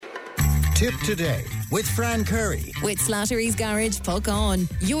Tipp Today with Fran Curry. With Slattery's Garage, Puck On.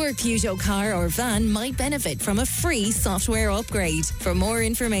 Your Peugeot car or van might benefit from a free software upgrade. For more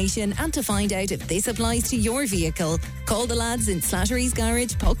information and to find out if this applies to your vehicle, call the lads in Slattery's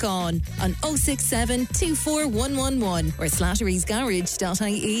Garage, Puck On 067 24111 or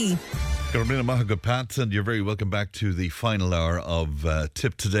slatterysgarage.ie. Gormina Mahaga Pat, and you're very welcome back to the final hour of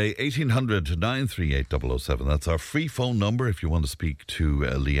Tipp Today. 1800 938 007. That's our free phone number if you want to speak to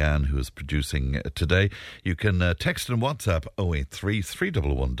Leanne, who is producing today. You can text and WhatsApp 083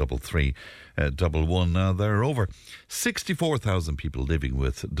 311 3311. Now, there are over 64,000 people living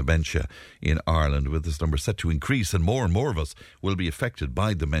with dementia in Ireland, with this number set to increase, and more of us will be affected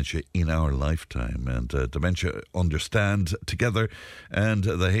by dementia in our lifetime. And Dementia Understand together and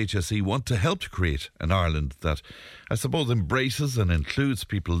the HSE want to help to create an Ireland that, I suppose, embraces and includes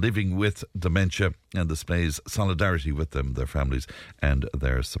people living with dementia and displays solidarity with them, their families and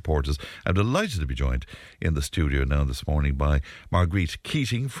their supporters. I'm delighted to be joined in the studio now this morning by Marguerite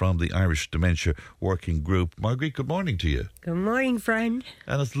Keating from the Irish Dementia Working Group. Marguerite, good morning to you. Good morning, friend.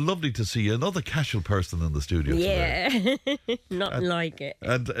 And it's lovely to see you, another casual person in the studio today. Yeah, nothing like it.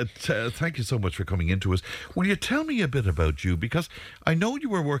 And thank you so much for coming into us. Will you tell me a bit about you? Because I know you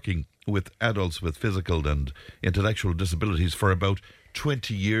were working with adults with physical and intellectual disabilities for about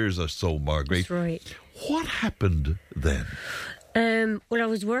 20 years or so, Marguerite. That's right. What happened then? Well, I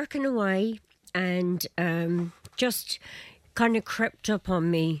was working away and just kind of crept up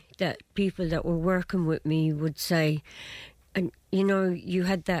on me that people that were working with me would say, and you know, you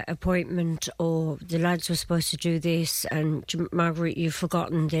had that appointment, or the lads were supposed to do this, and Marguerite, you've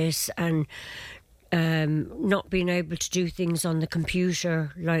forgotten this, and not being able to do things on the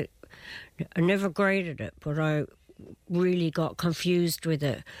computer. Like, I never graded it, but I really got confused with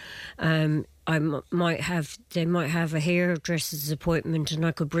it. They might have a hairdresser's appointment and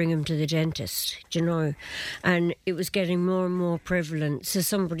I could bring him to the dentist, you know, and it was getting more and more prevalent. So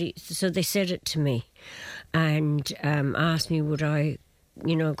they said it to me and asked me would I,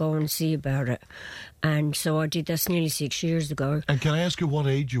 you know, go and see about it. And so I did. That's nearly 6 years ago. And can I ask you what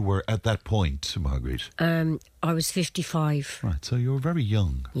age you were at that point, Marguerite? I was 55. Right, so you were very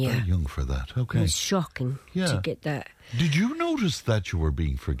young. Yeah. Very young for that. Okay. It was shocking to get that. Did you notice that you were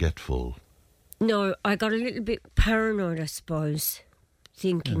being forgetful? No, I got a little bit paranoid, I suppose,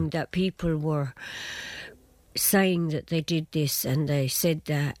 thinking that people were saying that they did this and they said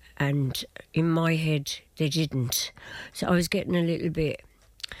that, and in my head they didn't. So I was getting a little bit,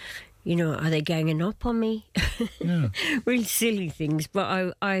 you know, are they ganging up on me? Yeah. Really silly things.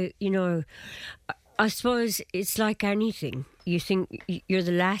 But I, you know, I suppose it's like anything. You think you're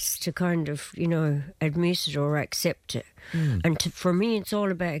the last to kind of, you know, admit it or accept it. And for me, it's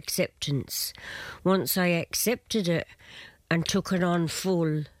all about acceptance. Once I accepted it and took it on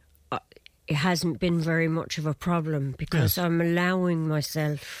full, it hasn't been very much of a problem because I'm allowing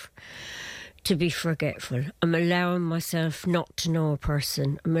myself to be forgetful. I'm allowing myself not to know a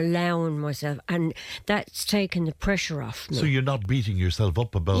person. I'm allowing myself, and that's taken the pressure off me. So you're not beating yourself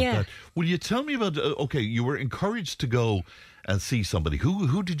up about that. Will you tell me about, you were encouraged to go and see somebody.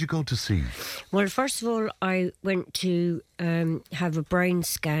 Who did you go to see? Well, first of all, I went to have a brain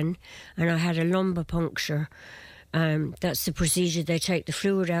scan and I had a lumbar puncture. That's the procedure. They take the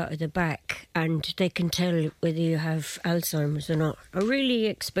fluid out of the back and they can tell whether you have Alzheimer's or not. I really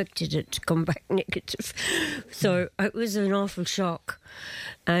expected it to come back negative. So it was an awful shock.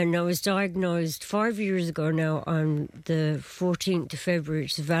 And I was diagnosed 5 years ago now on the 14th of February.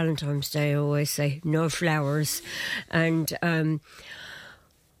 It's Valentine's Day, I always say. No flowers. And I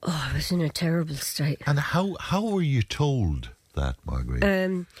was in a terrible state. And how were you told that,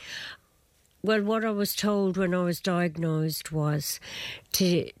 Marguerite? Well, what I was told when I was diagnosed was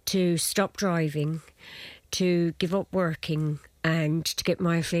to stop driving, to give up working, and to get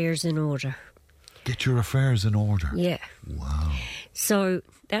my affairs in order. Get your affairs in order? Yeah. Wow. So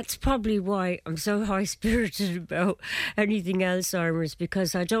that's probably why I'm so high-spirited about anything Alzheimer's,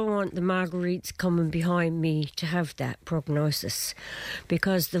 because I don't want the Marguerites coming behind me to have that prognosis.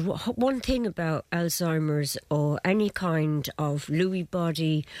 Because the one thing about Alzheimer's or any kind of Lewy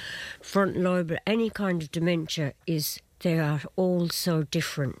body, front lobe, any kind of dementia is they are all so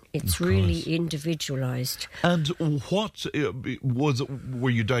different. It's really individualised. And what were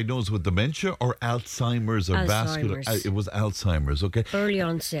you diagnosed with dementia or Alzheimer's or vascular? It was Alzheimer's, okay. Early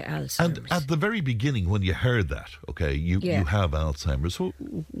onset Alzheimer's. And at the very beginning, when you heard that, okay, you have Alzheimer's. So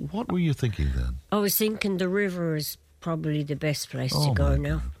what were you thinking then? I was thinking the river is probably the best place to go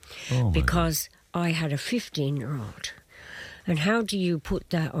now, because I had a 15-year-old. And how do you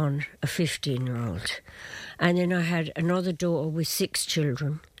put that on a 15-year-old? And then I had another daughter with 6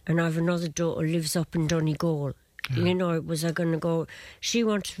 children. and I have another daughter who lives up in Donegal. Yeah. You know, was I going to go? She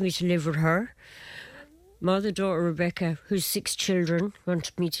wanted me to live with her. My other daughter, Rebecca, who's 6 children,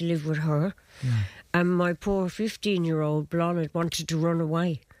 wanted me to live with her. Yeah. And my poor 15-year-old Blonde wanted to run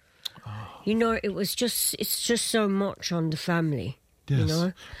away. Oh. You know, it's just so much on the family. Yes. You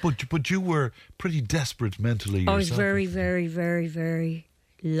know? But you were pretty desperate mentally yourself. I was very, very, very, very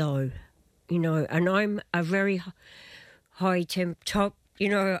low. You know, and I'm a very high top. You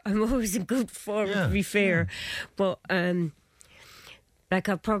know, I'm always in good form, to be fair. Yeah. But, like,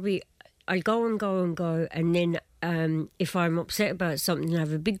 I'll go and go and go, and then if I'm upset about something, I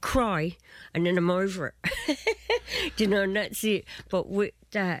have a big cry, and then I'm over it. You know, and that's it. But with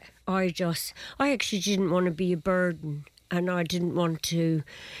that, I actually didn't want to be a burden, and I didn't want to,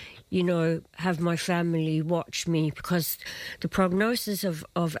 you know, have my family watch me, because the prognosis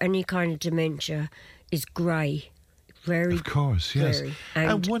of any kind of dementia is grey. Very, of course, yes. Very.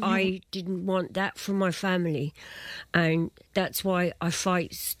 And I didn't want that for my family. And that's why I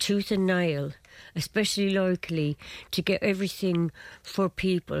fight tooth and nail, especially locally, to get everything for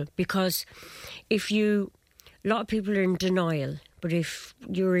people. Because a lot of people are in denial, but if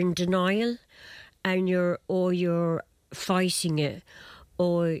you're in denial and you're fighting it,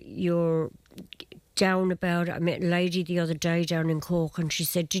 or you're down about it. I met a lady the other day down in Cork, and she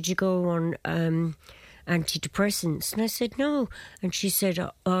said, "Did you go on antidepressants?" And I said, "No." And she said,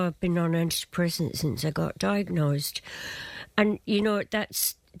 "Oh, I've been on antidepressants since I got diagnosed." And, you know,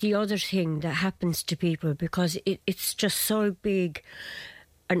 that's the other thing that happens to people, because it's just so big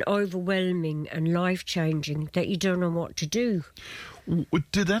and overwhelming and life-changing that you don't know what to do.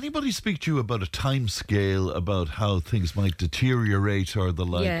 Did anybody speak to you about a time scale, about how things might deteriorate or the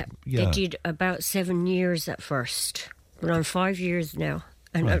like? Yeah, they did about 7 years at first. But I'm 5 years now.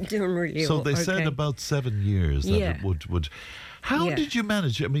 And I'm doing really so well. they said about 7 years that it would. How did you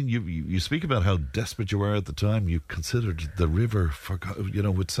manage? I mean, you speak about how desperate you were at the time. You considered the river,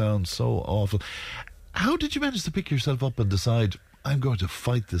 would sound so awful. How did you manage to pick yourself up and decide, I'm going to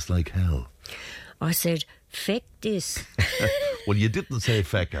fight this like hell? I said, feck this. Well, you didn't say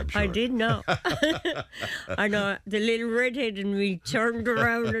feck, I'm sure. I did not. I know the little redhead in me turned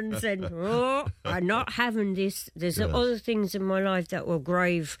around and said, "Oh, I'm not having this. There's other things in my life that were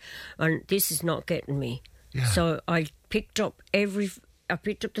grave, and this is not getting me." Yeah. So I picked up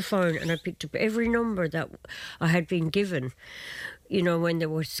the phone, and I picked up every number that I had been given. You know, when there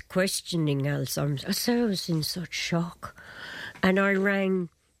was questioning Alzheimer's, I said I was in such shock, and I rang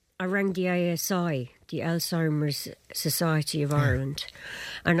the ASI, the Alzheimer's Society of Ireland,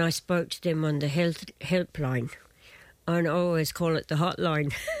 and I spoke to them on the helpline, and I always call it the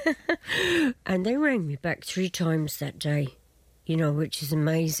hotline. And they rang me back 3 times that day, you know, which is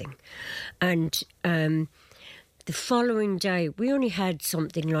amazing. And the following day, we only had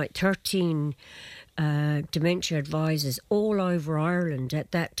something like 13 dementia advisors all over Ireland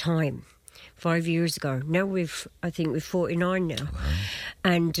at that time. 5 years ago. Now I think we're 49 now. Wow.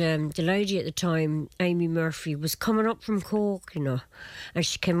 And the lady at the time, Amy Murphy, was coming up from Cork, you know, and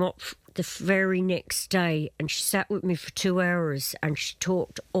she came up the very next day, and she sat with me for 2 hours, and she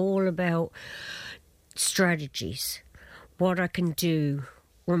talked all about strategies, what I can do,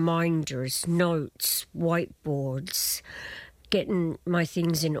 reminders, notes, whiteboards, getting my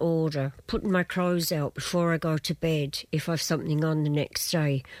things in order, putting my clothes out before I go to bed if I've something on the next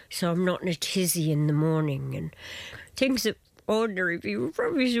day, so I'm not in a tizzy in the morning, and things that ordinary people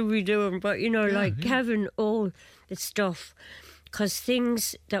probably should be doing, but, you know, having all the stuff, because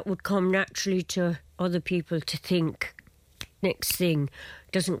things that would come naturally to other people to think next thing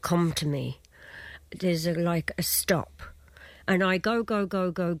doesn't come to me. There's a stop. And I go.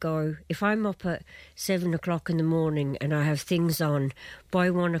 If I'm up at 7 o'clock in the morning and I have things on, by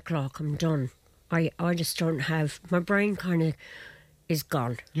 1 o'clock I'm done. I just don't have... My brain kind of is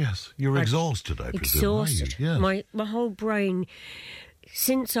gone. Yes, you're exhausted, I presume. Exhausted. Yes. My whole brain,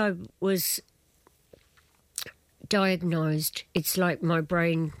 since I was diagnosed, it's like my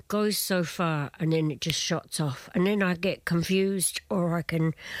brain goes so far and then it just shuts off. And then I get confused, or I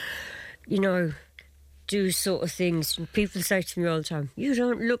can, you know... do sort of things. People say to me all the time, "You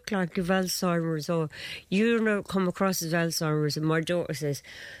don't look like you've Alzheimer's," or "You don't come across as Alzheimer's." And my daughter says,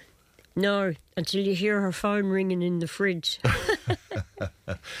 "No, until you hear her phone ringing in the fridge."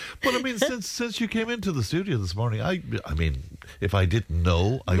 But I mean, since you came into the studio this morning, I mean, if I didn't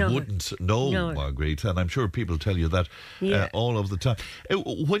know, I wouldn't know, Marguerite, and I'm sure people tell you that all of the time.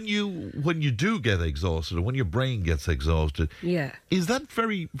 When you do get exhausted, or when your brain gets exhausted, is that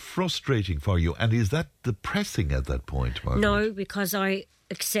very frustrating for you, and is that depressing at that point, Marguerite? No, because I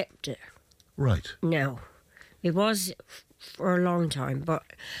accept it. Right. Now, it was for a long time. But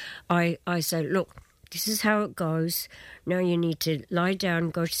I said, look, this is how it goes. Now you need to lie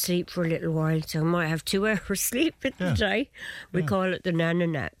down, go to sleep for a little while. So I might have 2 hours sleep in the day. We call it the nana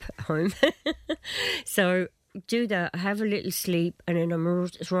nap at home. So do that, have a little sleep, and then I'm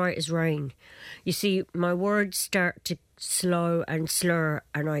as right as rain. You see, my words start to slow and slur,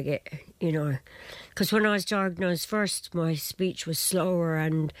 and I get, because when I was diagnosed first, my speech was slower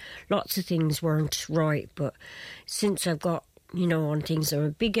and lots of things weren't right. But since I've got, on things, I'm a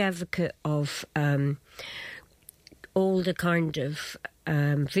big advocate of all the kind of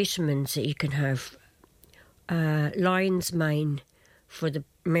vitamins that you can have. Lion's mane for the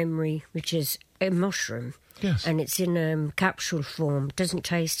memory, which is a mushroom. Yes. And it's in capsule form, doesn't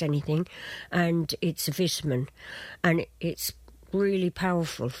taste anything, and it's a vitamin. And it's really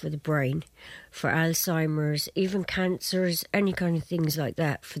powerful for the brain, for Alzheimer's, even cancers, any kind of things like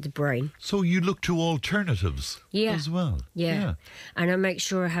that for the brain. So you look to alternatives as well. Yeah. And I make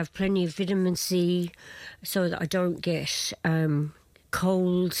sure I have plenty of vitamin C so that I don't get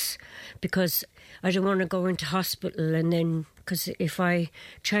colds, because I don't want to go into hospital and then, because if I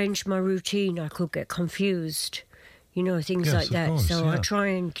change my routine, I could get confused. Things like that. Course, so I try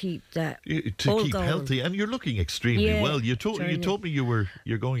and keep that to all keep going. healthy, and you're looking extremely well. You told me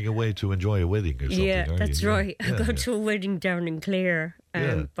you're going away to enjoy a wedding or something. Yeah, that's right. Yeah, I go to a wedding down in Clare.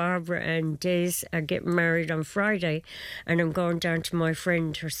 Barbara and Des are getting married on Friday, and I'm going down to my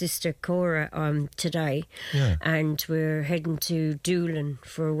friend, her sister Cora, today, and we're heading to Doolin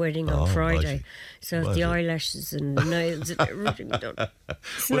for a wedding on Friday. Mighty. So the eyelashes and the nails and everything done.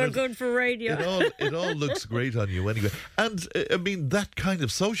 It's not good for radio. It all looks great on you anyway. And I mean, that kind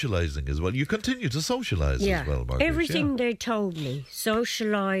of socialising as well. You continue to socialise as well, Margaret. Everything they told me,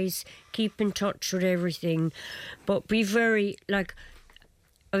 socialise, keep in touch with everything, but be very,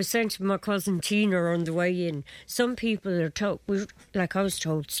 I was saying to my cousin Tina on the way in, some people are told, I was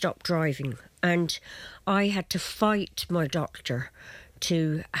told, stop driving. And I had to fight my doctor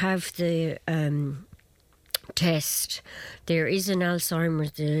to have the test. There is an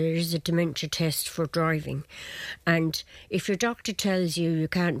Alzheimer's, there is a dementia test for driving. And if your doctor tells you you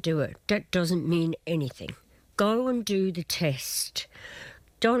can't do it, that doesn't mean anything. Go and do the test.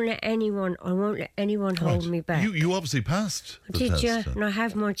 I won't let anyone hold me back. You obviously passed the test. Did you? And I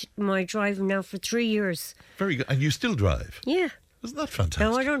have my driving now for 3 years. Very good. And you still drive? Yeah. Isn't that fantastic?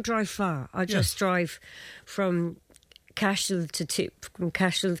 No, I don't drive far. I just drive from Cashel to Tipp, from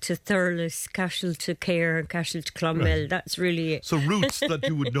Cashel to Thurles, Cashel to Cahir, and Cashel to Clonmel. Right. That's really it. So routes that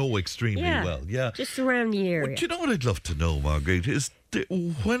you would know extremely well. Yeah. Just around the area. Well, do you know what I'd love to know, Marguerite, is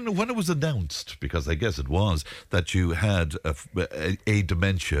when it was announced, because I guess it was, that you had a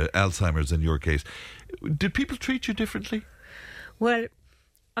dementia, Alzheimer's in your case, did people treat you differently? Well,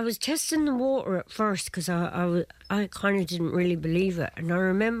 I was testing the water at first because I kind of didn't really believe it. And I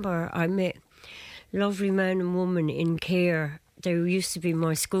remember I met a lovely man and woman in Cahir. They used to be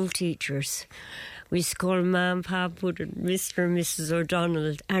my school teachers. We used to call them Ma'am, Pabwood and Mr. and Mrs.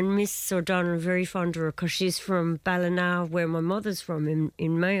 O'Donnell. And Mrs. O'Donnell, very fond of her because she's from Ballina, where my mother's from,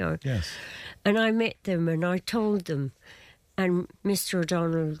 in Mayo. Yes. And I met them and I told them. And Mr.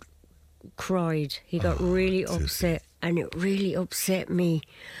 O'Donnell cried. He got really upset. And it really upset me.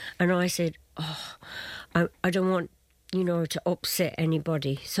 And I said, I don't want, to upset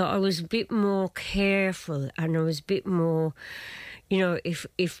anybody. So I was a bit more careful and I was a bit more,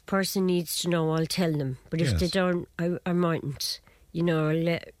 if person needs to know, I'll tell them. But if they don't, I mightn't. I'll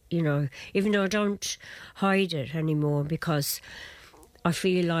let, even though I don't hide it anymore because I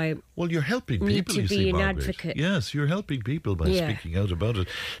feel you're helping people, need to be an Margaret. advocate. Yes, you're helping people by speaking out about it.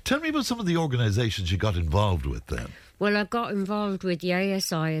 Tell me about some of the organisations you got involved with then. Well, I got involved with the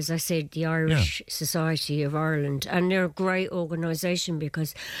ASI, as I said, the Irish Society of Ireland, and they're a great organisation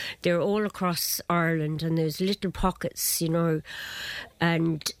because they're all across Ireland and there's little pockets,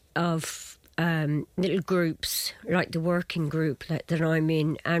 and of little groups like the working group that I'm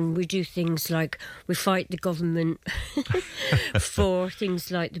in, and we do things like we fight the government for things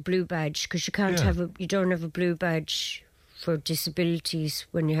like the blue badge because you don't have a blue badge for disabilities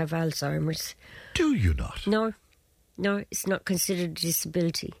when you have Alzheimer's. Do you not? No, it's not considered a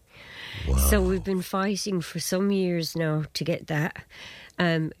disability. Wow. So we've been fighting for some years now to get that.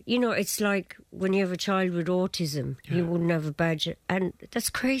 It's like when you have a child with autism, you wouldn't have a badge, and that's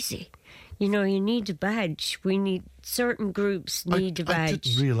crazy. You need a badge. Certain groups need a badge. I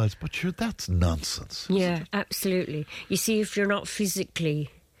didn't realise, but that's nonsense. Yeah, absolutely. You see, if you're not physically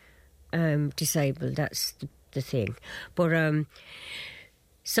disabled, that's the thing. But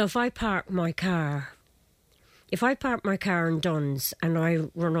so if I park my car in Duns and I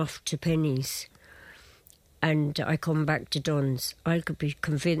run off to Penny's, and I come back to Dunn's, I could be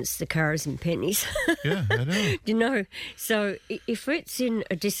convinced the car's in pennies. Yeah, I know. You know, so if it's in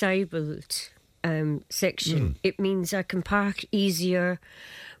a disabled section, it means I can park easier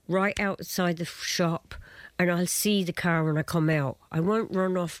right outside the shop, and I'll see the car when I come out. I won't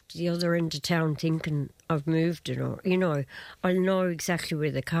run off to the other end of town thinking I've moved it, or, you know, I'll know exactly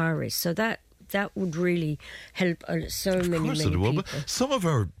where the car is. So that would really help so many people. But some of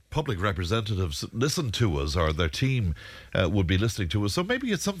our public representatives listen to us, or their team would be listening to us, so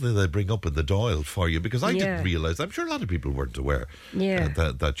maybe it's something they bring up in the dial for you, because I didn't realise, I'm sure a lot of people weren't aware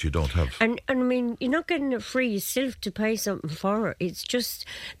that you don't have. And I mean, you're not getting it free, you still have to pay something for it. It's just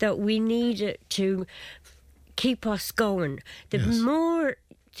that we need it to keep us going. The more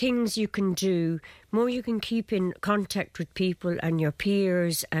things you can do, more you can keep in contact with people and your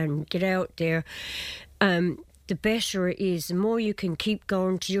peers and get out there, the better it is. The more you can keep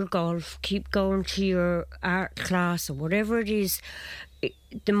going to your golf, keep going to your art class or whatever it is,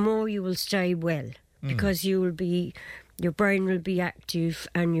 the more you will stay well, because you will be, your brain will be active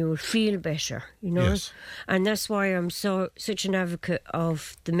and you will feel better, you know. Yes. And that's why I'm such an advocate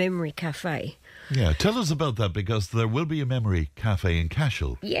of the Memory Cafe. Yeah, tell us about that, because there will be a memory cafe in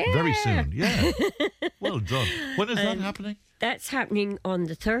Cashel very soon. Yeah, well done. When is that happening? That's happening on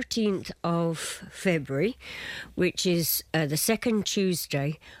the 13th of February, which is the second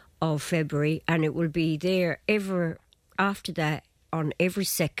Tuesday of February, and it will be there ever after that on every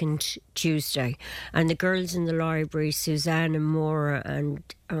second Tuesday. And the girls in the library, Suzanne and Maura and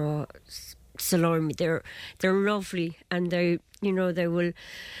Salome, they're lovely, and they will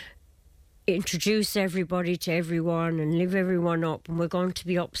introduce everybody to everyone and lift everyone up, and we're going to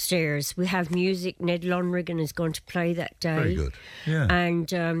be upstairs. We have music. Ned Lonrigan is going to play that day. Very good. Yeah.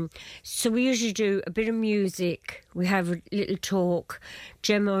 And so we usually do a bit of music. We have a little talk.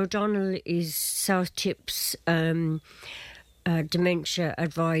 Gemma O'Donnell is South Tipp's dementia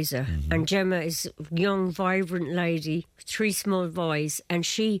advisor, and Gemma is a young, vibrant lady, 3 small boys, and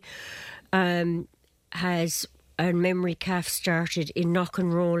she has a memory cafe started in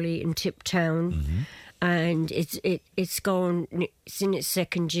Knock'n'Rowley in Tipp Town, and it's in its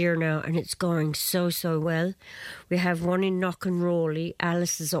second year now, and it's going so well. We have one in Knock'n'Rowley.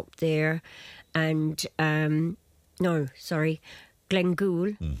 Alice is up there, and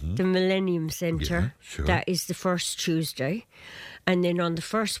Glengool, the Millennium Centre. Yeah, sure. That is the first Tuesday, and then on the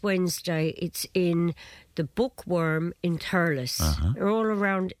first Wednesday it's in the Bookworm in Thurles. They're all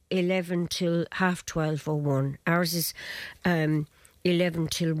around 11 till 12:30 or 1. Ours is 11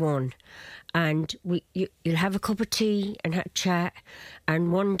 till 1. And you'll have a cup of tea and have a chat.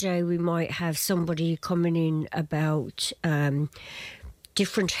 And one day we might have somebody coming in about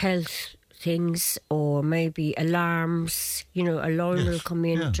different health things, or maybe alarms. You know, a lawyer will come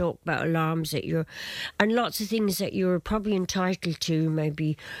in and talk about alarms and lots of things that you're probably entitled to,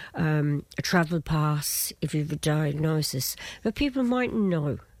 maybe a travel pass if you've a diagnosis, but people mightn't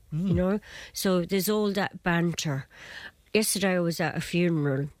know, you know. So there's all that banter. Yesterday I was at a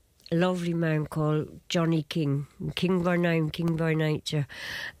funeral, a lovely man called Johnny King by name, King by nature,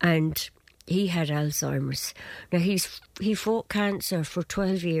 and he had Alzheimer's. Now, he fought cancer for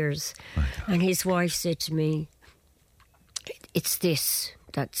 12 years, and his wife said to me, it's this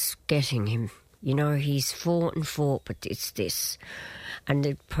that's getting him. You know, he's fought, but it's this. And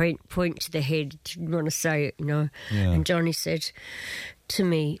they point to the head, didn't want to say it, you know. Yeah. And Johnny said to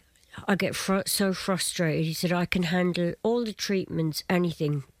me, I get so frustrated. He said, I can handle all the treatments,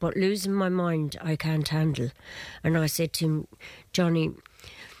 anything, but losing my mind I can't handle. And I said to him, Johnny,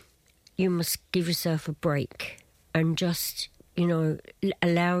 you must give yourself a break and just, you know,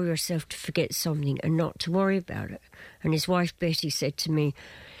 allow yourself to forget something and not to worry about it. And his wife Betty said to me,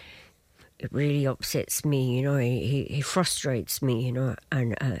 it really upsets me, you know, he frustrates me, you know,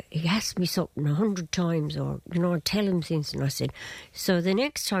 and he asks me something 100 times, or, you know, I tell him things. And I said, so the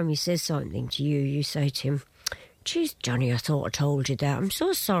next time he says something to you, you say to him, geez, Johnny, I thought I told you that. I'm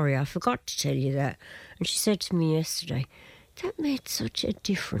so sorry, I forgot to tell you that. And she said to me yesterday, that made such a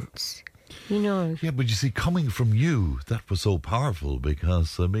difference. You know. Yeah, but you see, coming from you, that was so powerful,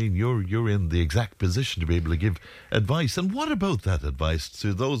 because, I mean, you're in the exact position to be able to give advice. And what about that advice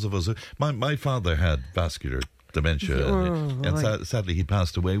to those of us who... My father had vascular dementia, and sadly he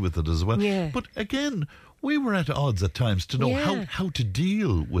passed away with it as well. Yeah. But again, we were at odds at times to know how to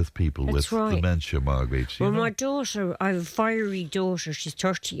deal with people with dementia, Marguerite. Well, my daughter, I have a fiery daughter, she's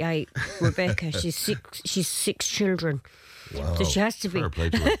 38, Rebecca, she's 6 children. Wow. So she has to be. Fair play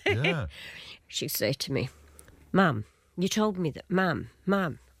to her. Yeah. She said to me, Mum, you told me that, Mum.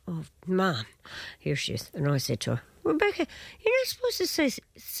 Oh, Mum. Here she is. And I said to her, Rebecca, you're not supposed to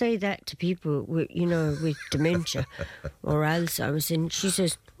say that to people with dementia or Alzheimer's. And she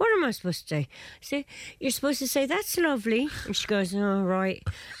says, what am I supposed to say? I say, you're supposed to say, that's lovely. And she goes, oh, right.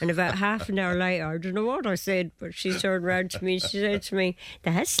 And about half an hour later, I don't know what I said, but she turned around to me and she said to me,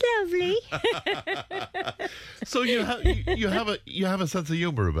 that's lovely. So you have a sense of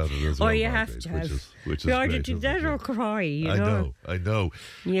humour about it as well. Oh, you Marguerite, have to have. Which is you either great, do that or cry, you know. I know.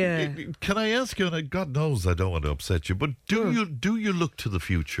 Yeah. Can I ask you, and God knows I don't want to upset you, but do you look to the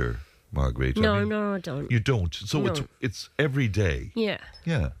future, Marguerite? No, I don't. You don't? So No. it's every day? Yeah.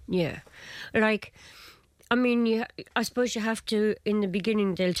 Yeah. Like, I mean, I suppose you have to, in the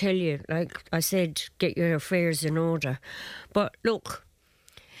beginning, they'll tell you, like I said, get your affairs in order. But look,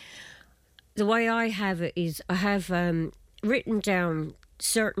 the way I have it is I have written down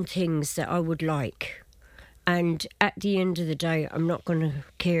certain things that I would like. And at the end of the day, I'm not going to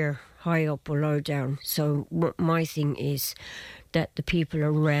care high up or low down. So my thing is that the people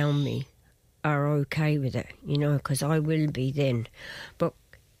around me are okay with it, because I will be then. But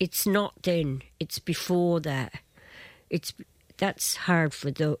it's not then, it's before that. That's hard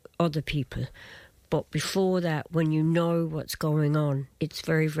for the other people. But before that, when you know what's going on, it's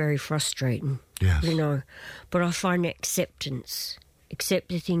very, very frustrating. Yes. But I find acceptance. Accept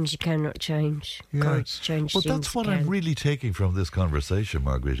the things you cannot change. Yeah. Can't change But things that's what you I'm can. really taking from this conversation,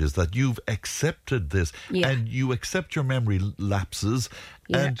 Marguerite, is that you've accepted this and you accept your memory lapses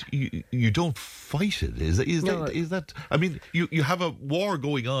and you don't fight it. Is that I mean, you have a war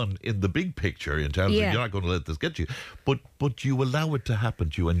going on in the big picture in terms of you're not going to let this get you, but you allow it to happen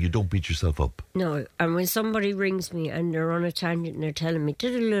to you and you don't beat yourself up. No, and when somebody rings me and they're on a tangent and they're telling me,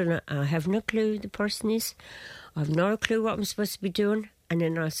 I have no clue who the person is. I've no clue what I'm supposed to be doing. And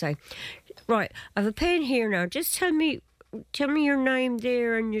then I say, right, I have a pen here now. Just tell me your name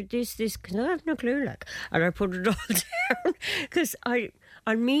there and your this, because I have no clue, like. And I put it all down because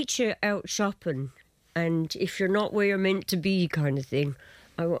I'll meet you out shopping, and if you're not where you're meant to be, kind of thing,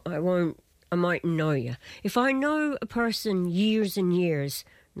 I mightn't know you. If I know a person years and years,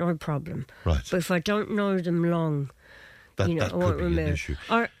 no problem. Right. But if I don't know them long, That I could won't be remember. an issue.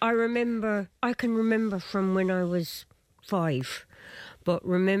 I can remember from when I was 5, but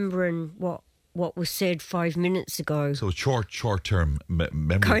remembering what was said 5 minutes ago So short-term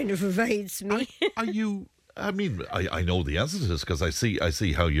memory. kind of evades me. Are you? I mean, I know the answer to this because I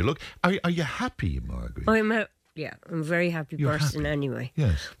see how you look. Are you happy, Marguerite? I'm a very happy You're person happy. anyway.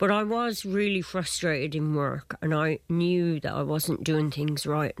 Yes. But I was really frustrated in work, and I knew that I wasn't doing things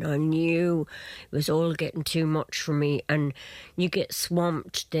right, and I knew it was all getting too much for me, and you get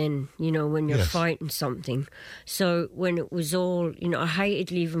swamped then, when you're fighting something. So when it was all, I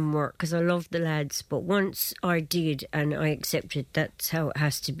hated leaving work because I loved the lads, but once I did and I accepted that's how it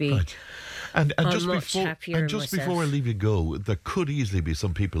has to be. Right. And I'm just much before happier and in just myself. before I leave you go, there could easily be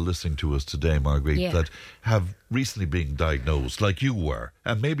some people listening to us today, Marguerite, that have recently been diagnosed, like you were,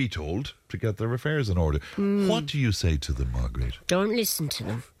 and maybe told to get their affairs in order. What do you say to them, Marguerite? Don't listen to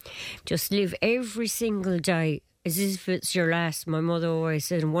them. Just live every single day as if it's your last. My mother always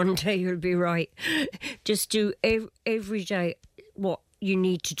said, one day you'll be right. Just do every day what you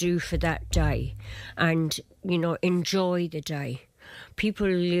need to do for that day, and, enjoy the day. People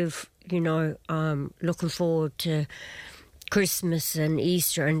live, looking forward to Christmas and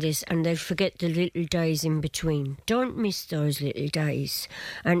Easter and this, and they forget the little days in between. Don't miss those little days.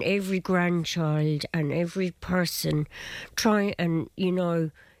 And every grandchild and every person, try and,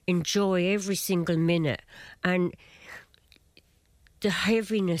 enjoy every single minute. And the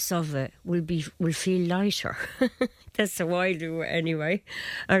heaviness of it will feel lighter. That's how I do it anyway.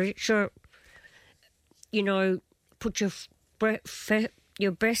 And sure, put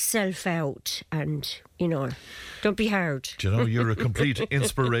your best self out, and don't be hard. Do you know, you're a complete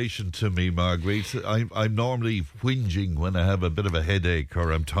inspiration to me, Marguerite. I'm normally whinging when I have a bit of a headache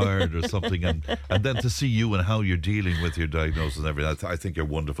or I'm tired or something, and then to see you and how you're dealing with your diagnosis and everything, I think you're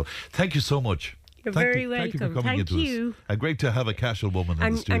wonderful. Thank you so much. You're Thank very you. welcome. Thank you for coming Thank into you. us. And great to have a casual woman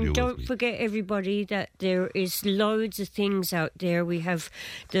in the studio and don't with me. forget, everybody, that there is loads of things out there. We have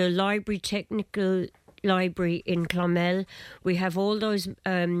the Technical Library in Clonmel. We have all those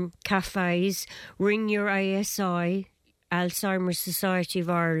cafes. Ring your ASI, Alzheimer's Society of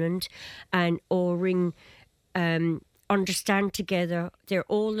Ireland, or ring Understand Together.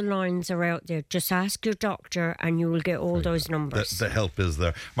 All the lines are out there. Just ask your doctor and you will get all those numbers. The help is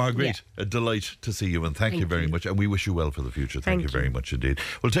there. Marguerite, a delight to see you, and thank you very much. And we wish you well for the future. Thank you very much indeed.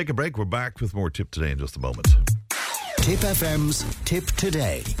 We'll take a break. We're back with more Tipp today in just a moment. Tipp FM's Tipp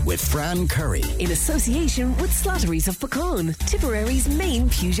Today with Fran Curry. In association with Slattery's of Pecan, Tipperary's main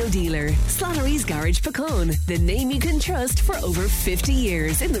Peugeot dealer. Slattery's Garage Pecan, the name you can trust for over 50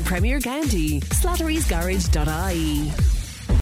 years in the Premier County. Slattery'sGarage.ie.